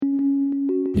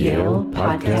Yale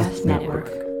Podcast Network.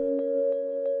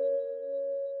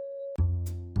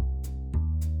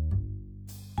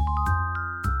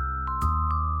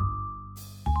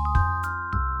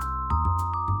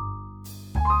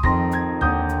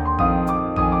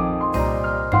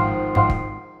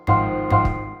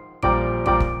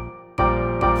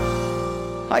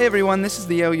 Hi everyone, this is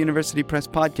the Yale University Press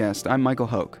Podcast. I'm Michael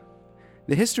Hoke.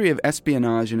 The history of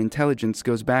espionage and intelligence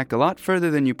goes back a lot further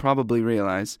than you probably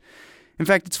realize. In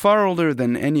fact, it's far older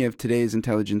than any of today's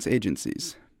intelligence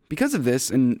agencies. Because of this,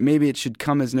 and maybe it should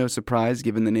come as no surprise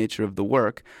given the nature of the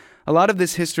work, a lot of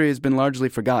this history has been largely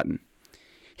forgotten.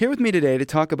 Here with me today to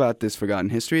talk about this forgotten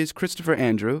history is Christopher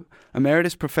Andrew,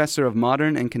 Emeritus Professor of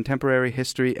Modern and Contemporary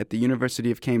History at the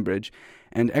University of Cambridge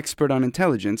and expert on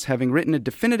intelligence, having written a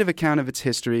definitive account of its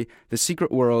history, The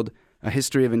Secret World, A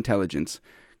History of Intelligence.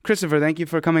 Christopher, thank you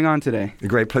for coming on today. A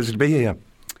great pleasure to be here.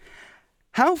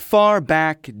 How far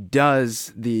back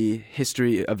does the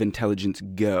history of intelligence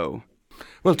go?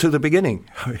 Well, to the beginning.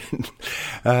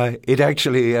 It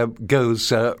actually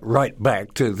goes right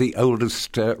back to the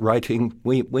oldest writing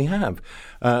we have.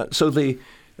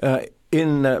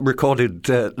 In recorded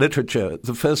literature,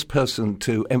 the first person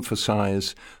to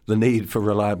emphasize the need for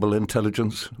reliable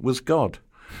intelligence was God.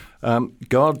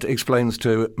 God explains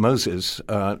to Moses,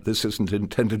 this isn't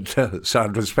intended to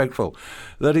sound respectful,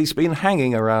 that he's been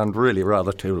hanging around really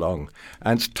rather too long,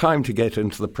 and it's time to get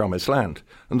into the Promised Land.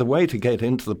 And the way to get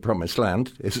into the Promised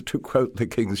Land is, to quote the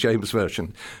King James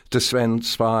Version, to send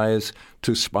spies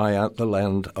to spy out the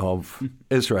land of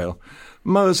Israel.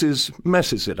 Moses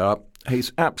messes it up.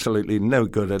 He's absolutely no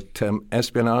good at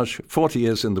espionage, 40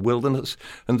 years in the wilderness,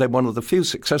 and then one of the few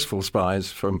successful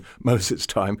spies from Moses'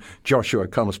 time, Joshua,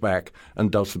 comes back and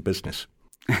does the business.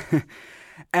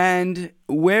 And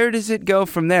where does it go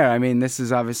from there? I mean, this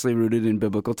is obviously rooted in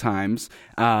biblical times.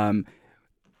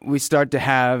 We start to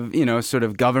have, sort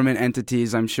of government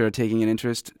entities, I'm sure, taking an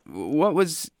interest. What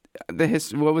was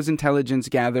intelligence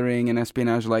gathering and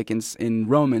espionage like in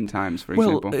Roman times, for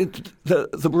example? Well,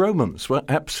 the Romans were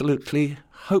absolutely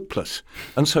hopeless,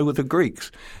 and so were the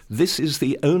Greeks. This is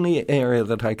the only area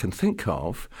that I can think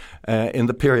of in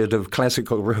the period of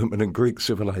classical Roman and Greek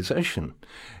civilization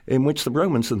in which the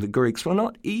Romans and the Greeks were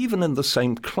not even in the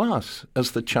same class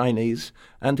as the Chinese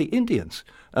and the Indians.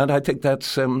 And I think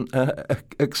that's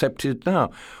accepted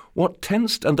now.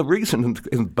 And the reason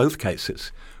in both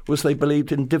cases was they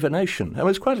believed in divination. It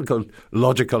was quite a good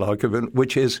logical argument,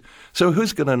 which is, so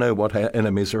who's going to know what our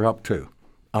enemies are up to?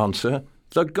 Answer,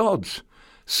 the gods.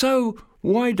 So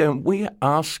why don't we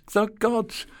ask the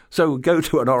gods? So go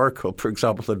to an oracle, for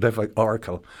example, the Delphic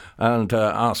oracle, and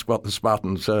ask what the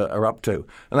Spartans are up to.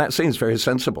 And that seems very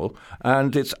sensible,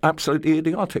 and it's absolutely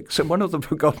idiotic. So one of the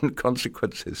forgotten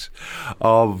consequences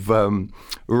of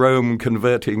Rome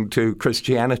converting to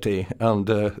Christianity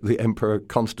under the Emperor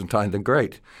Constantine the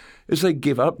Great is they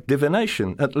give up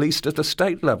divination, at least at a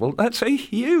state level. That's a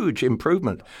huge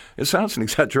improvement. It sounds an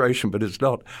exaggeration, but it's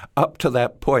not. Up to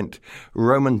that point,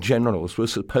 Roman generals were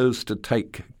supposed to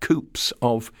take coops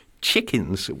of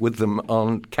chickens with them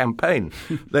on campaign.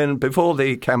 Then before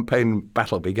the campaign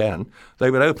battle began,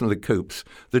 they would open the coops,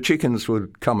 the chickens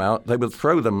would come out, they would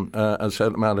throw them a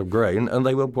certain amount of grain, and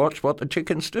they would watch what the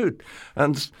chickens did.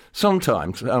 And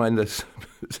sometimes, this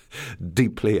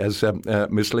deeply as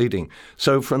misleading.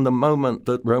 So from the moment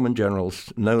that Roman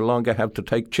generals no longer have to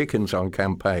take chickens on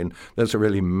campaign, there's a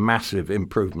really massive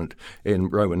improvement in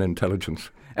Roman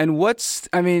intelligence. And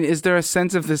is there a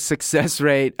sense of the success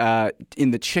rate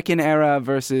in the chicken era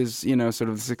versus, sort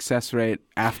of the success rate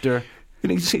after?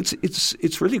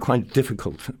 It's really quite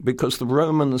difficult because the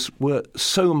Romans were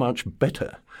so much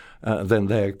better than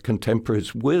their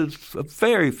contemporaries, with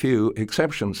very few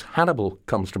exceptions. Hannibal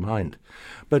comes to mind.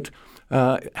 But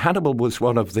Hannibal was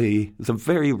one of the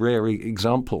very rare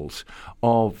examples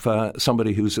of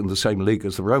somebody who's in the same league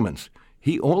as the Romans.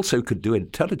 He also could do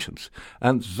intelligence,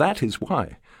 and that is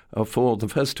why, for the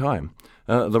first time,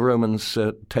 the Romans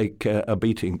take a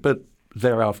beating. But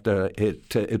thereafter,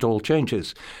 it all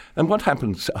changes. And what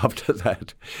happens after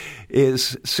that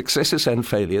is successes and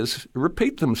failures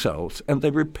repeat themselves, and they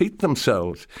repeat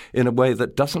themselves in a way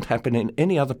that doesn't happen in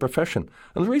any other profession.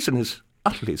 And the reason is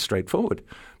utterly straightforward,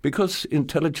 because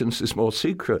intelligence is more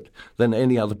secret than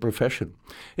any other profession.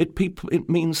 It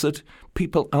means that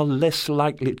people are less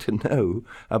likely to know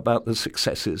about the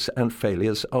successes and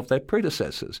failures of their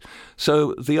predecessors.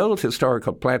 So the old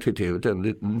historical platitude, and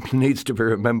it needs to be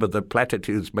remembered that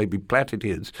platitudes may be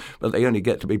platitudes, but they only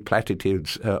get to be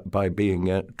platitudes by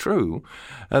being true,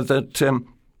 the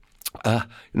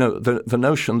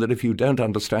notion that if you don't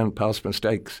understand past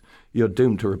mistakes, you're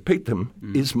doomed to repeat them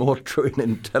is more true in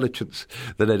intelligence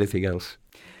than anything else.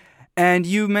 And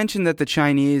you mentioned that the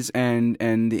Chinese and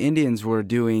the Indians were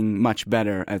doing much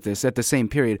better at this at the same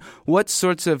period. What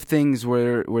sorts of things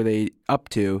were they up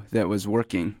to that was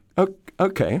working?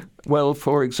 Okay. Well,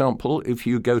 for example, if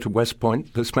you go to West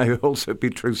Point, this may also be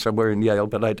true somewhere in Yale,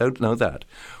 but I don't know that.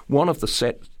 One of the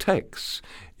set texts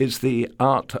is The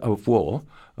Art of War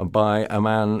by a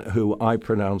man who I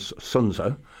pronounce Sun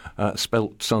Tzu,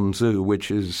 spelt Sun Tzu,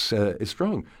 which is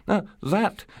wrong. Now,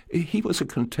 he was a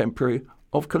contemporary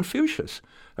of Confucius.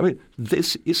 I mean,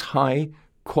 this is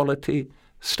high-quality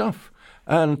stuff.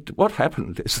 And what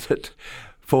happened is that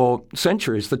for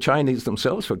centuries the Chinese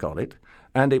themselves forgot it,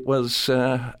 and it was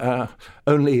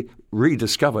only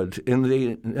rediscovered in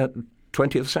the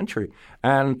 20th century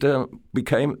and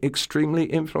became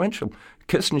extremely influential.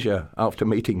 Kissinger, after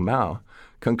meeting Mao,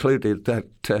 concluded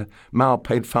that Mao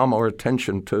paid far more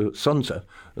attention to Sun Tzu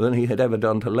than he had ever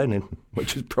done to Lenin,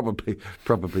 which is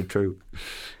probably true.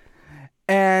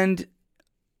 And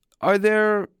are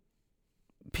there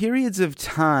periods of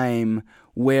time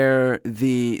where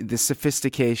the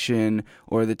sophistication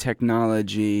or the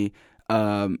technology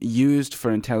used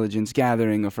for intelligence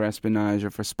gathering or for espionage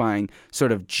or for spying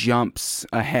sort of jumps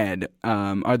ahead?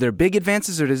 Are there big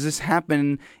advances, or does this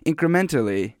happen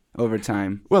incrementally over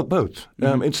time? Well, both.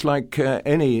 It's like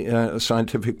any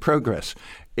scientific progress.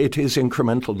 It is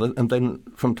incremental, and then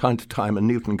from time to time a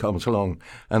Newton comes along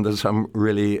and there's some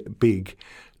really big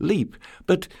leap.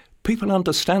 But people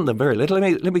understand them very little.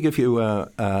 Let me give you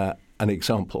an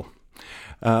example.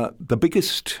 The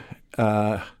biggest,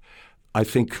 I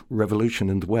think, revolution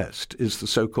in the West is the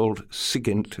so-called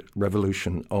SIGINT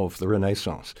revolution of the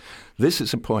Renaissance. This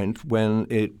is a point when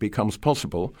it becomes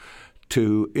possible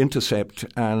to intercept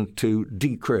and to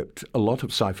decrypt a lot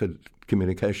of ciphered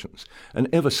communications. And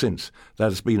ever since, that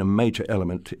has been a major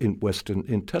element in Western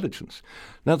intelligence.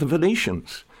 Now, the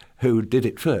Venetians, who did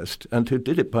it first, and who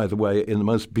did it, by the way, in the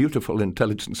most beautiful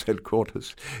intelligence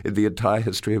headquarters in the entire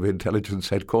history of intelligence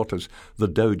headquarters, the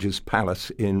Doge's Palace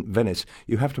in Venice.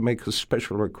 You have to make a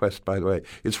special request, by the way.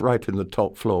 It's right in the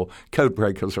top floor. Code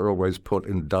breakers are always put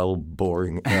in dull,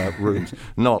 boring rooms,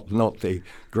 not the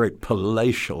great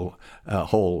palatial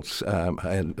halls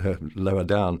and lower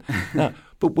down. Now,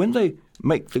 but when they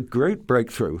make the great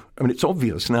breakthrough, I mean, it's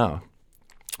obvious now,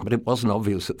 but it wasn't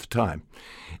obvious at the time.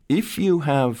 If you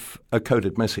have a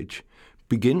coded message,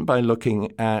 begin by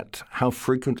looking at how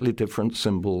frequently different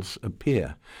symbols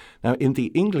appear. Now, in the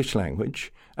English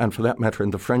language, and for that matter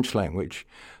in the French language,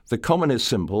 the commonest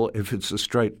symbol, if it's a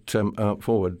straight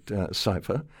forward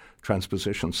cipher,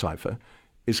 transposition cipher,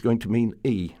 is going to mean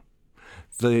E.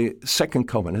 The second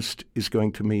commonest is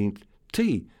going to mean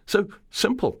T. So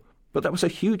simple. But that was a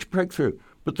huge breakthrough.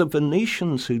 But the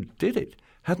Venetians who did it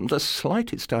hadn't the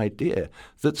slightest idea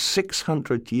that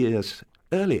 600 years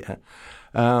earlier,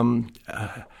 an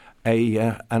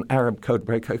Arab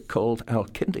codebreaker called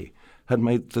Al-Kindi had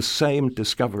made the same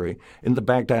discovery in the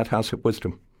Baghdad House of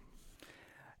Wisdom.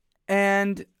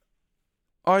 And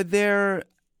how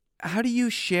do you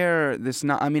share this?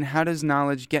 I mean, how does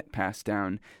knowledge get passed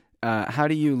down? How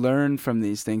do you learn from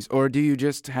these things? Or do you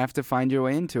just have to find your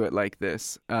way into it like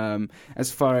this,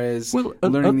 as far as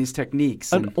learning these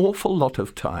techniques? An awful lot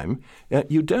of time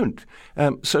you don't.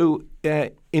 So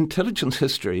intelligence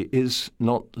history is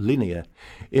not linear.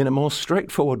 In a more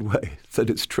straightforward way than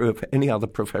it's true of any other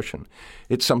profession,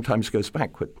 it sometimes goes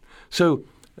backward. So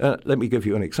let me give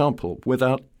you an example.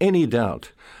 Without any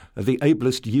doubt, the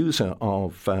ablest user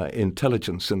of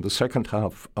intelligence in the second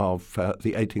half of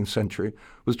the 18th century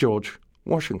was George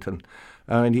Washington.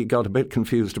 And he got a bit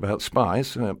confused about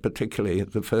spies, particularly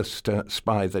the first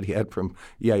spy that he had from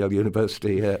Yale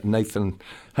University, Nathan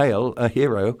Hale, a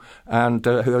hero, and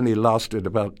who only lasted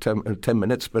about 10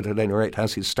 minutes, but at any rate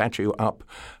has his statue up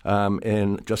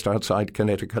in just outside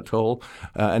Connecticut Hall,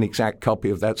 an exact copy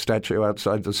of that statue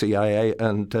outside the CIA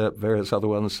and various other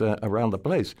ones around the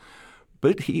place.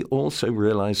 But he also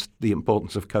realized the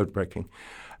importance of code breaking.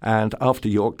 And after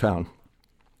Yorktown,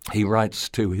 he writes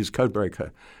to his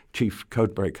codebreaker, chief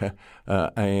codebreaker,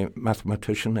 a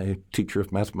mathematician, a teacher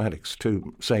of mathematics,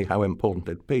 to say how important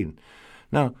it had been.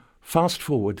 Now, fast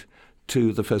forward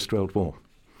to the First World War,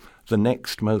 the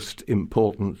next most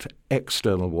important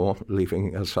external war,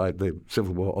 leaving aside the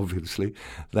Civil War, obviously,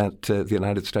 that the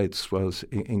United States was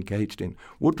engaged in.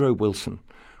 Woodrow Wilson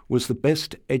was the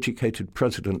best educated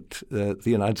president the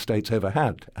United States ever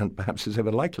had, and perhaps is ever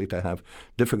likely to have.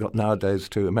 Difficult nowadays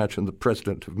to imagine the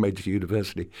president of a major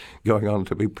university going on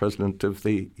to be president of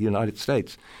the United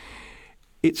States.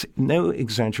 It's no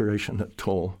exaggeration at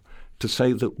all to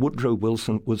say that Woodrow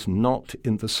Wilson was not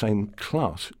in the same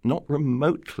class, not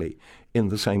remotely in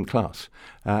the same class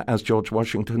as George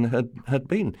Washington had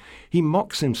been. He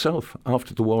mocks himself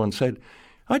after the war and said,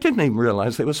 I didn't even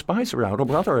realize there were spies around, or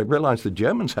rather I realized the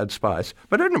Germans had spies,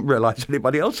 but I didn't realize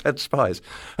anybody else had spies.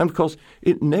 And of course,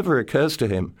 it never occurs to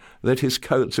him that his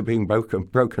codes are being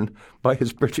broken by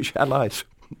his British allies,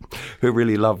 who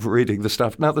really love reading the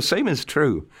stuff. Now, the same is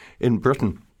true in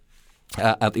Britain.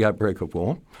 At the outbreak of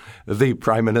war, the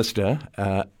Prime Minister,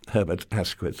 Herbert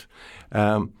Asquith,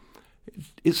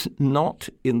 is not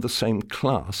in the same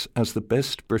class as the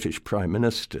best British Prime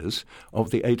Ministers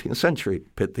of the 18th century,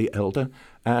 Pitt the Elder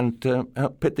and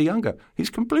Pitt the Younger. He's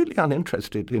completely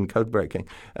uninterested in code breaking.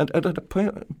 And at a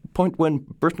point when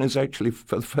Britain is actually,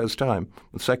 for the first time,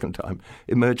 the second time,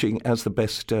 emerging as the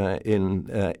best in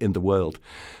the world.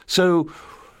 So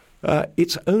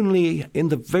it's only in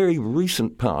the very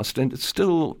recent past, and it's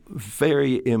still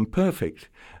very imperfect,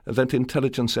 that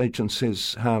intelligence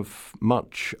agencies have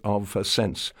much of a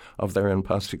sense of their own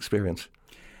past experience.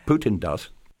 Putin does.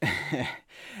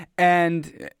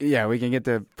 And, yeah, we can get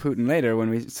to Putin later when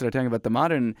we start talking about the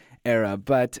modern era.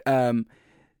 But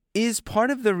is part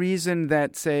of the reason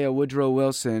that, say, a Woodrow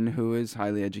Wilson, who is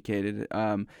highly educated,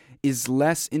 is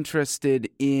less interested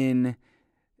in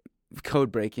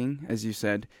code breaking, as you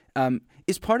said,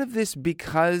 is part of this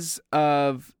because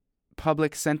of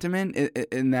public sentiment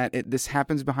in that this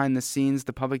happens behind the scenes?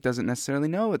 The public doesn't necessarily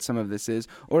know what some of this is,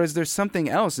 or is there something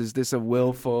else? Is this a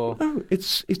willful? No,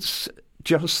 it's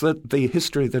just that the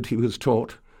history that he was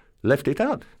taught left it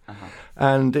out. Uh-huh.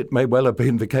 And it may well have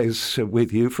been the case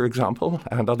with you, for example,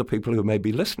 and other people who may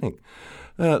be listening,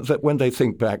 that when they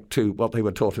think back to what they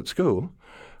were taught at school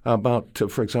about,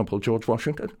 for example, George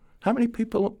Washington, how many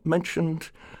people mentioned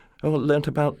or learnt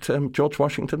about George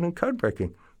Washington and code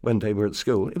breaking when they were at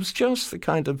school? It was just the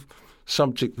kind of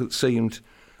subject that seemed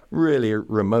really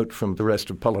remote from the rest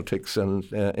of politics and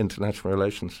international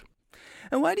relations.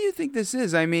 And why do you think this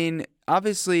is? I mean,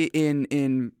 obviously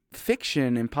in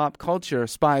fiction and pop culture,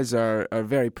 spies are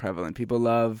very prevalent. People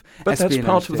love but espionage. That's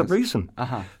part of tales. the reason.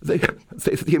 Uh-huh.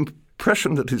 The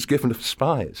impression that is given of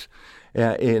spies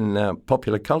in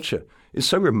popular culture is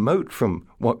so remote from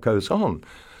what goes on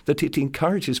that it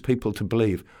encourages people to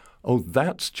believe, oh,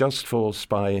 that's just for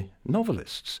spy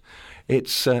novelists.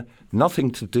 It's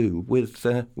nothing to do with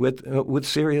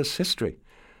serious history.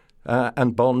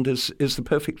 And Bond is the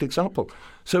perfect example.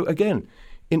 So again,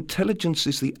 intelligence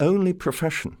is the only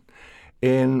profession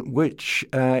in which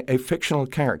a fictional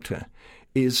character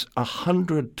is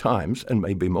 100 times, and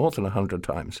maybe more than 100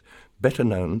 times, better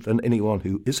known than anyone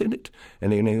who is in it,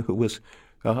 and anyone who was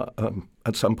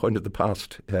at some point of the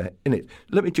past in it.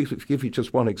 Let me just give you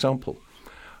just one example.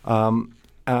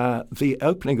 The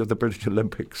opening of the British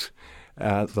Olympics,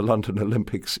 the London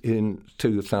Olympics in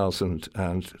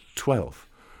 2012.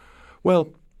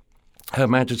 Well, Her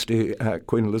Majesty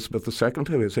Queen Elizabeth II,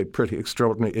 who is a pretty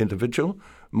extraordinary individual,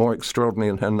 more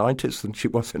extraordinary in her 90s than she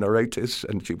was in her 80s,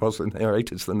 and she was in her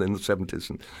 80s than in the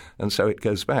 70s, and so it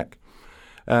goes back.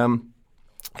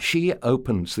 She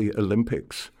opens the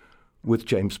Olympics with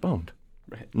James Bond,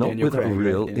 right. Not Daniel with Craig, a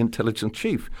real intelligence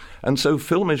chief. And so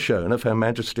film is shown of Her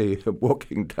Majesty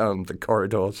walking down the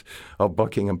corridors of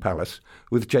Buckingham Palace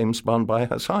with James Bond by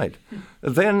her side.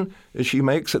 Then she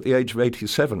makes, at the age of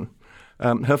 87,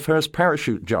 her first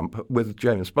parachute jump with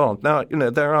James Bond. Now, you know,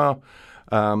 there are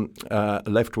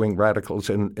left-wing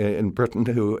radicals in Britain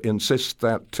who insist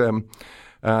that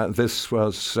this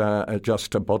was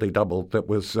just a body double that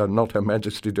was not Her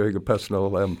Majesty doing a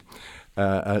personal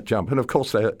jump. And of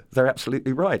course, they're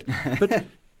absolutely right. But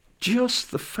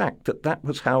just the fact that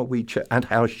was how we and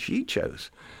how she chose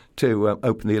to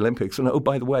open the Olympics. And oh,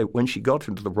 by the way, when she got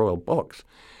into the royal box,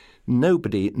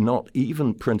 nobody, not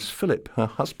even Prince Philip, her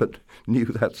husband, knew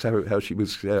that's how she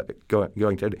was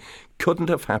going to. Couldn't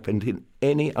have happened in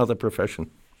any other profession.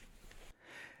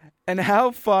 And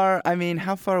how far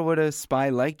would a spy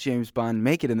like James Bond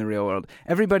make it in the real world?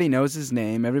 Everybody knows his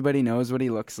name. Everybody knows what he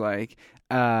looks like.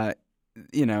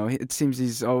 You know, it seems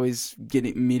he's always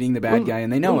meeting the bad guy,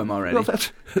 and they know him already. Well,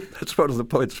 that's one of the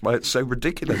points why it's so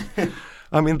ridiculous.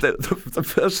 I mean, the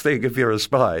first thing, if you're a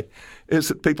spy, is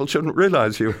that people shouldn't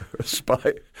realize you're a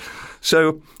spy.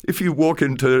 So if you walk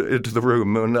into the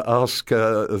room and ask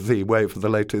the way for the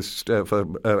latest for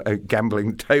a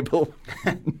gambling table,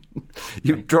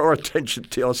 you draw attention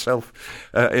to yourself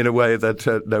in a way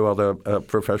that no other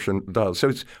profession does.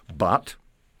 So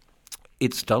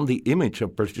it's done the image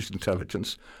of British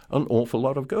intelligence an awful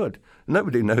lot of good.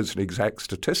 Nobody knows an exact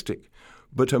statistic,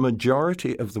 but a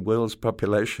majority of the world's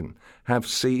population have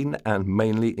seen and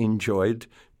mainly enjoyed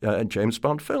James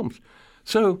Bond films.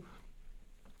 So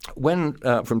when,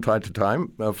 from time to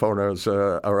time, foreigners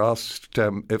are asked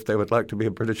if they would like to be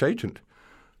a British agent,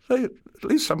 at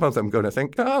least some of them are going to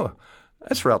think, oh,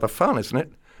 that's rather fun, isn't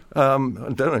it? I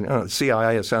don't know,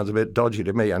 CIA sounds a bit dodgy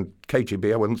to me, and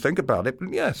KGB, I wouldn't think about it.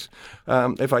 But yes,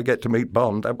 if I get to meet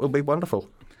Bond, that will be wonderful.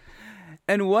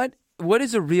 And what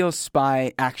is a real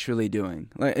spy actually doing?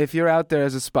 Like, if you're out there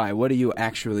as a spy, what are you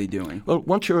actually doing? Well,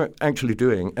 what you're actually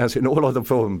doing, as in all other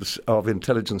forms of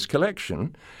intelligence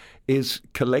collection, is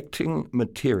collecting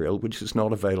material which is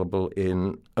not available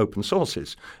in open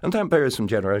sources. And that varies from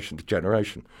generation to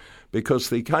generation, because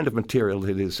the kind of material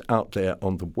that is out there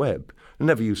on the web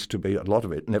never used to be, a lot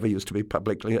of it never used to be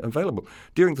publicly available.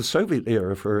 During the Soviet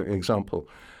era, for example,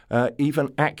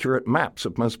 even accurate maps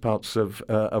of most parts of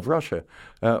Russia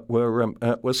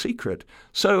were secret.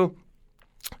 So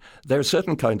there are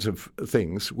certain kinds of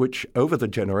things which, over the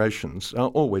generations, are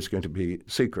always going to be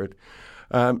secret.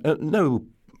 No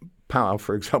power,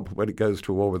 for example, when it goes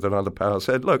to war with another power,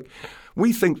 said, look,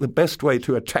 we think the best way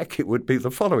to attack it would be the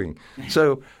following.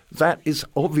 So that is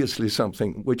obviously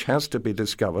something which has to be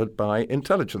discovered by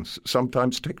intelligence,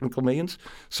 sometimes technical means,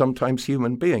 sometimes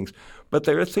human beings. But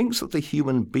there are things that the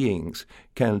human beings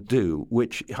can do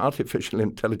which artificial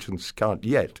intelligence can't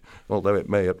yet, although it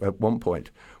may at one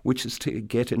point, which is to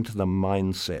get into the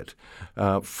mindset.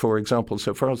 For example,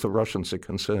 so far as the Russians are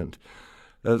concerned,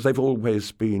 they've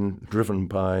always been driven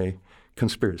by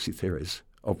conspiracy theories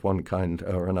of one kind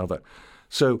or another.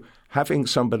 So having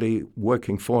somebody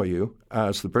working for you,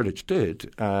 as the British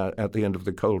did at the end of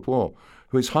the Cold War,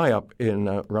 who is high up in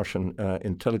Russian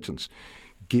intelligence,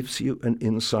 gives you an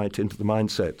insight into the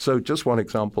mindset. So just one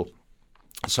example,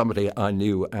 somebody I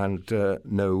knew and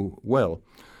know well.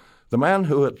 The man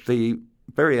who at the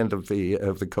very end of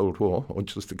the Cold War, or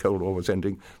just the Cold War was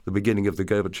ending, the beginning of the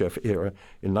Gorbachev era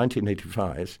in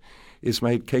 1985, is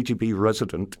made KGB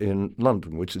resident in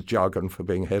London, which is jargon for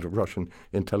being head of Russian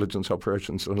intelligence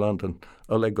operations in London.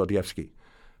 Oleg Gordievsky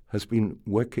has been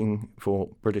working for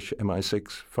British MI6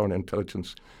 foreign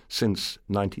intelligence since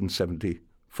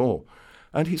 1974.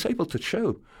 And he's able to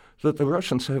show that the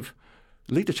Russians have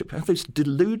leadership, have this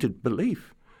deluded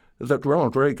belief that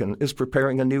Ronald Reagan is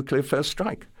preparing a nuclear first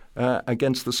strike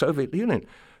against the Soviet Union.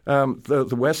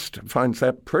 The West finds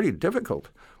that pretty difficult.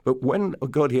 But when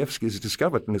Gordievsky is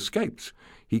discovered and escapes,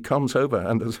 he comes over,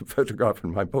 and there's a photograph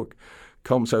in my book,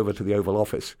 comes over to the Oval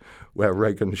Office where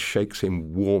Reagan shakes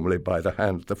him warmly by the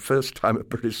hand. The first time a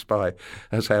British spy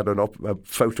has had a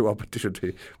photo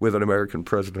opportunity with an American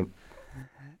president.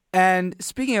 And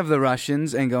speaking of the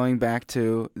Russians and going back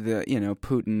to the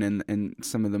Putin and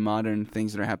some of the modern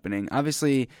things that are happening,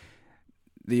 obviously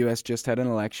the U.S. just had an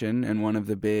election, and one of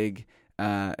the big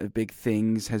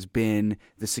things has been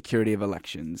the security of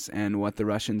elections and what the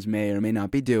Russians may or may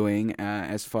not be doing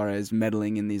as far as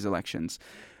meddling in these elections.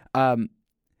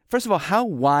 First of all, how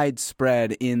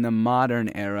widespread in the modern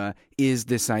era is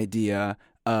this idea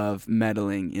of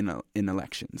meddling in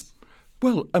elections?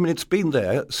 Well, I mean, it's been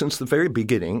there since the very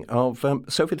beginning of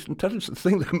Soviet intelligence. The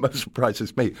thing that most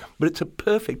surprises me, but it's a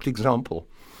perfect example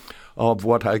of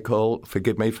what I call,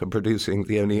 forgive me for producing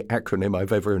the only acronym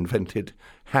I've ever invented,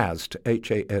 HASD,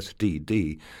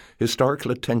 H-A-S-D-D,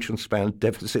 Historical Attention Span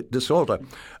Deficit Disorder.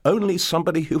 Only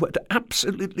somebody who had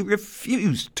absolutely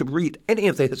refused to read any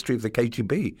of the history of the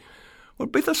KGB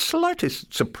would be the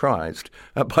slightest surprised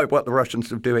by what the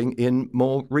Russians are doing in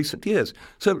more recent years.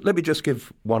 So let me just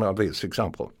give one obvious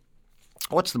example.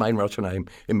 What's the main Russian aim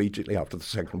immediately after the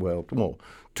Second World War?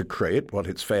 To create what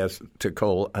it's fair to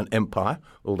call an empire,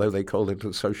 although they called it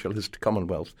a socialist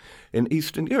commonwealth, in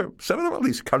Eastern Europe. So there were all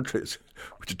these countries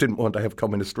which didn't want to have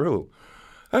communist rule.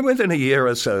 And within a year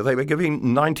or so, they were giving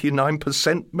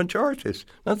 99% majorities.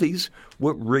 Now, these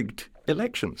were rigged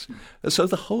elections. So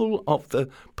the whole of the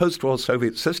post-war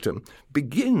Soviet system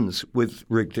begins with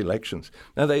rigged elections.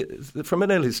 Now, from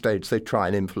an early stage, they try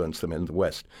and influence them in the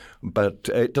West, but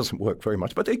it doesn't work very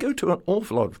much. But they go to an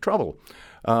awful lot of trouble.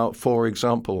 For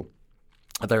example,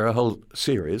 there are a whole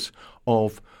series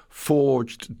of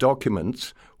forged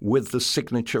documents with the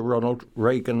signature Ronald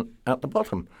Reagan at the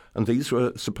bottom. And these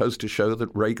were supposed to show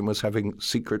that Reagan was having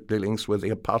secret dealings with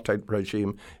the apartheid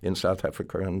regime in South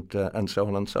Africa and so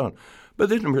on and so on. But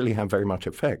they didn't really have very much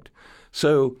effect.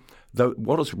 So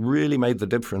what has really made the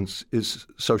difference is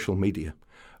social media.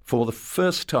 For the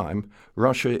first time,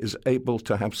 Russia is able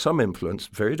to have some influence,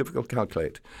 very difficult to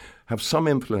calculate, have some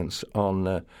influence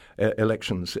on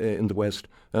elections in the West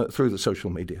through the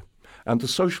social media. And the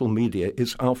social media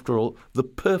is, after all, the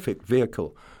perfect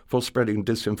vehicle for spreading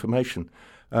disinformation.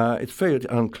 It's very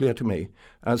unclear to me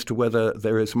as to whether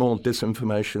there is more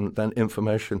disinformation than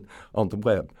information on the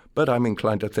web. But I'm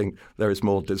inclined to think there is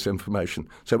more disinformation.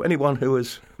 So anyone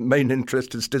whose main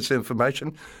interest is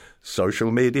disinformation,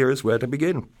 social media is where to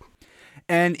begin.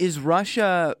 And is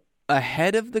Russia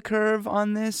ahead of the curve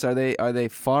on this? Are they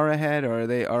far ahead, or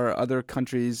are other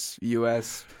countries,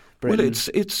 U.S., Britain? Well,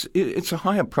 it's a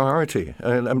higher priority,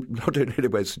 and I'm not in any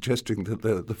way suggesting that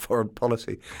the foreign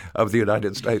policy of the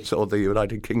United States or the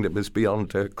United Kingdom is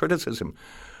beyond criticism.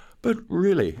 But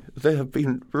really, there have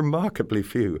been remarkably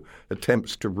few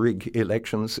attempts to rig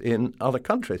elections in other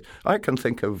countries. I can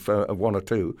think of one or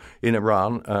two in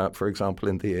Iran, for example,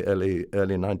 in the early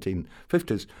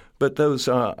 1950s. But those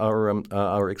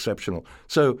are exceptional.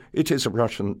 So it is a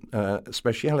Russian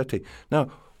speciality.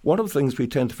 Now, one of the things we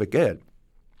tend to forget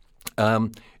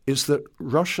is that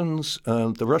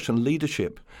the Russian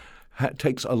leadership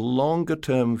takes a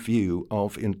longer-term view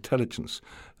of intelligence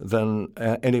than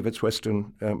any of its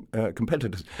Western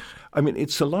competitors. I mean,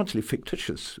 it's a largely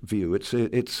fictitious view. It's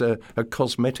a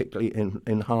cosmetically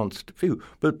enhanced view.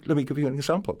 But let me give you an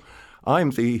example. I'm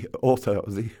the author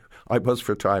of I was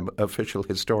for a time official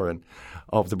historian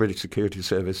of the British Security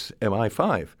Service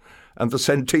MI5 and the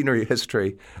centenary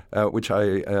history which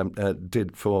I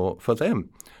did for them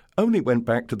only went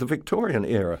back to the Victorian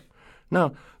era.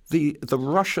 Now, the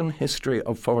Russian history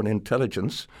of foreign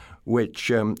intelligence,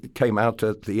 which came out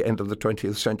at the end of the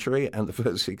 20th century and the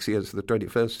first 6 years of the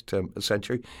 21st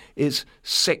century, is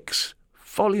 6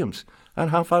 volumes. And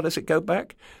how far does it go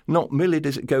back? Not merely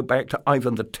does it go back to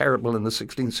Ivan the Terrible in the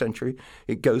 16th century,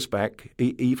 it goes back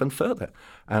even further.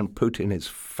 And Putin is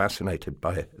fascinated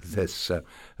by this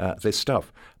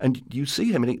stuff. And you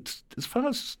see him, and as far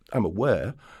as I'm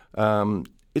aware,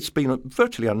 it's been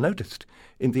virtually unnoticed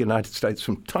in the United States.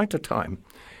 From time to time,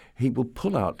 he will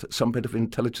pull out some bit of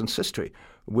intelligence history,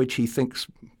 which he thinks,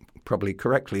 probably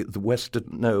correctly, the West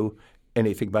didn't know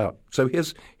anything about. So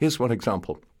here's one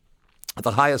example.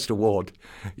 The highest award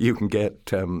you can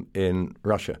get in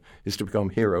Russia is to become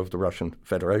Hero of the Russian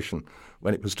Federation.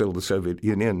 When it was still the Soviet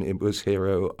Union, it was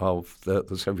Hero of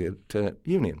the Soviet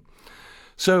Union.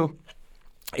 So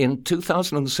in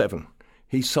 2007,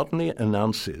 he suddenly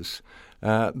announces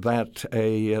that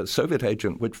a Soviet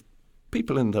agent, which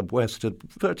people in the West had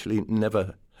virtually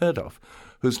never heard of,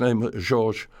 whose name was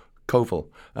George Koval,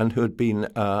 and who had been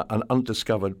an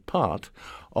undiscovered part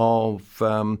of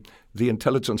the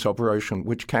intelligence operation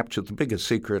which captured the biggest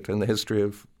secret in the history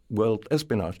of world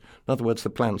espionage. In other words, the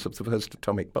plans of the first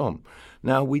atomic bomb.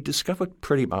 Now, we discovered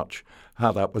pretty much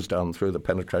how that was done through the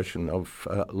penetration of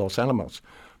Los Alamos.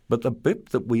 But the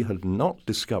bit that we had not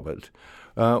discovered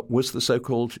was the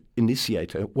so-called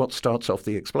initiator, what starts off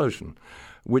the explosion,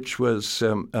 which was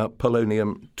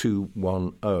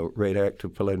polonium-210,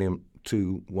 radioactive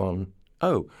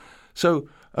polonium-210. So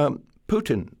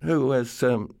Putin, who was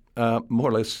more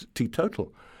or less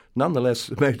teetotal, nonetheless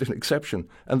made an exception.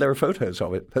 And there are photos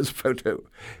of it. There's a photo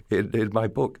in my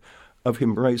book of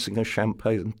him raising a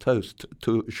champagne toast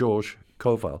to George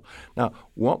Koval. Now,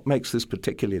 what makes this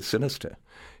particularly sinister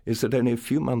is that only a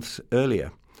few months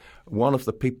earlier, one of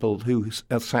the people whose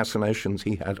assassinations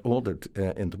he had ordered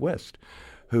in the West,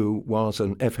 who was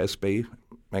an FSB,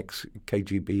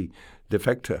 ex-KGB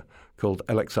defector called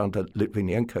Alexander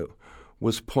Litvinenko,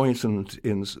 was poisoned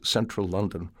in central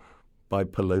London by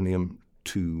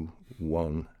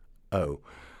polonium-210.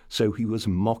 So he was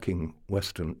mocking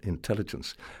Western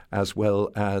intelligence as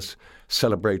well as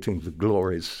celebrating the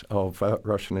glories of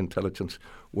Russian intelligence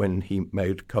when he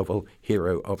made Koval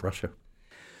Hero of Russia.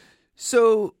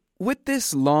 So with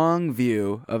this long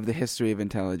view of the history of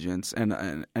intelligence,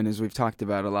 and as we've talked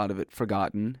about, a lot of it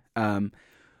forgotten,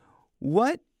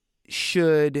 what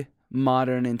should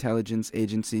modern intelligence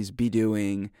agencies be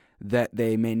doing that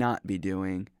they may not be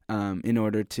doing in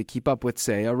order to keep up with,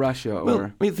 say, a Russia?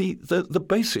 Or the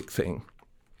basic thing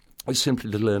is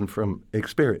simply to learn from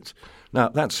experience. Now,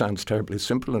 that sounds terribly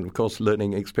simple, and of course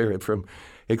learning from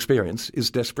experience is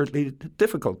desperately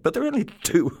difficult. But there are only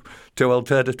two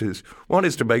alternatives. One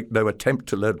is to make no attempt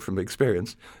to learn from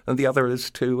experience, and the other is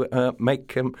to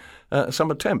make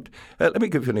some attempt. Let me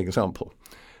give you an example.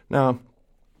 Now,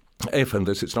 if, and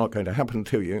this is not going to happen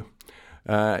to you,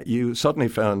 you suddenly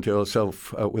found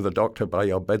yourself with a doctor by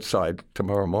your bedside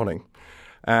tomorrow morning,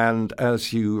 and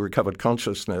as you recovered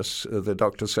consciousness, the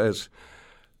doctor says,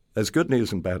 there's good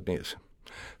news and bad news.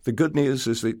 The good news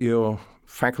is that your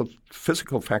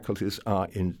physical faculties are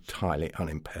entirely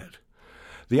unimpaired.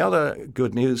 The other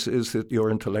good news is that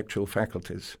your intellectual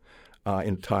faculties are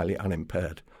entirely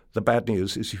unimpaired. The bad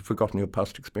news is you've forgotten your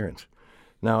past experience.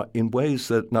 Now, in ways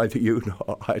that neither you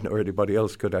nor I nor anybody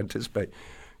else could anticipate,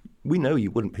 we know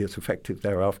you wouldn't be as effective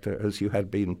thereafter as you had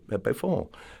been before.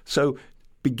 So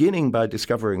beginning by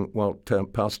discovering what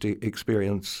past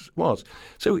experience was.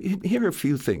 So here are a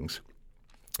few things.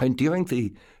 And during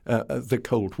the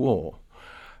Cold War,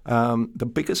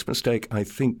 the biggest mistake I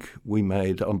think we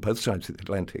made on both sides of the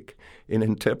Atlantic in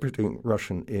interpreting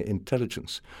Russian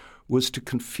intelligence was to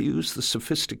confuse the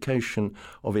sophistication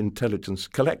of intelligence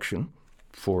collection,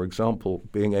 for example,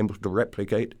 being able to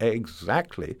replicate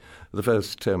exactly the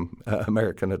first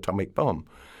American atomic bomb,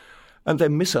 and their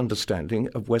misunderstanding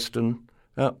of Western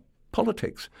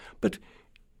politics. But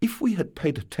if we had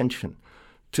paid attention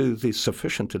to the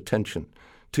sufficient attention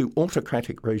to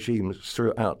autocratic regimes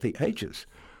throughout the ages,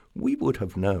 we would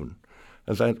have known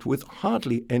that with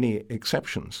hardly any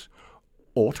exceptions,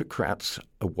 autocrats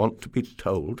want to be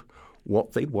told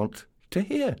what they want to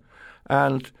hear.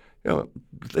 And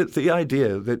the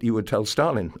idea that you would tell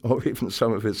Stalin or even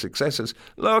some of his successors,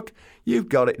 look, you've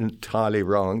got it entirely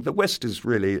wrong. The West is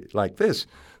really like this.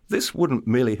 This wouldn't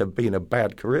merely have been a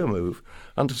bad career move.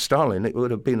 Under Stalin, it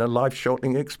would have been a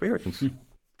life-shortening experience.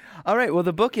 All right. Well,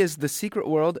 the book is The Secret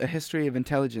World, A History of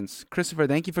Intelligence. Christopher,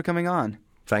 thank you for coming on.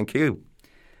 Thank you.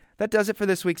 That does it for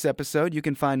this week's episode. You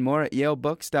can find more at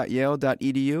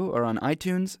yalebooks.yale.edu or on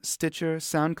iTunes, Stitcher,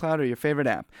 SoundCloud, or your favorite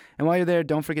app. And while you're there,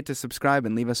 don't forget to subscribe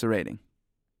and leave us a rating.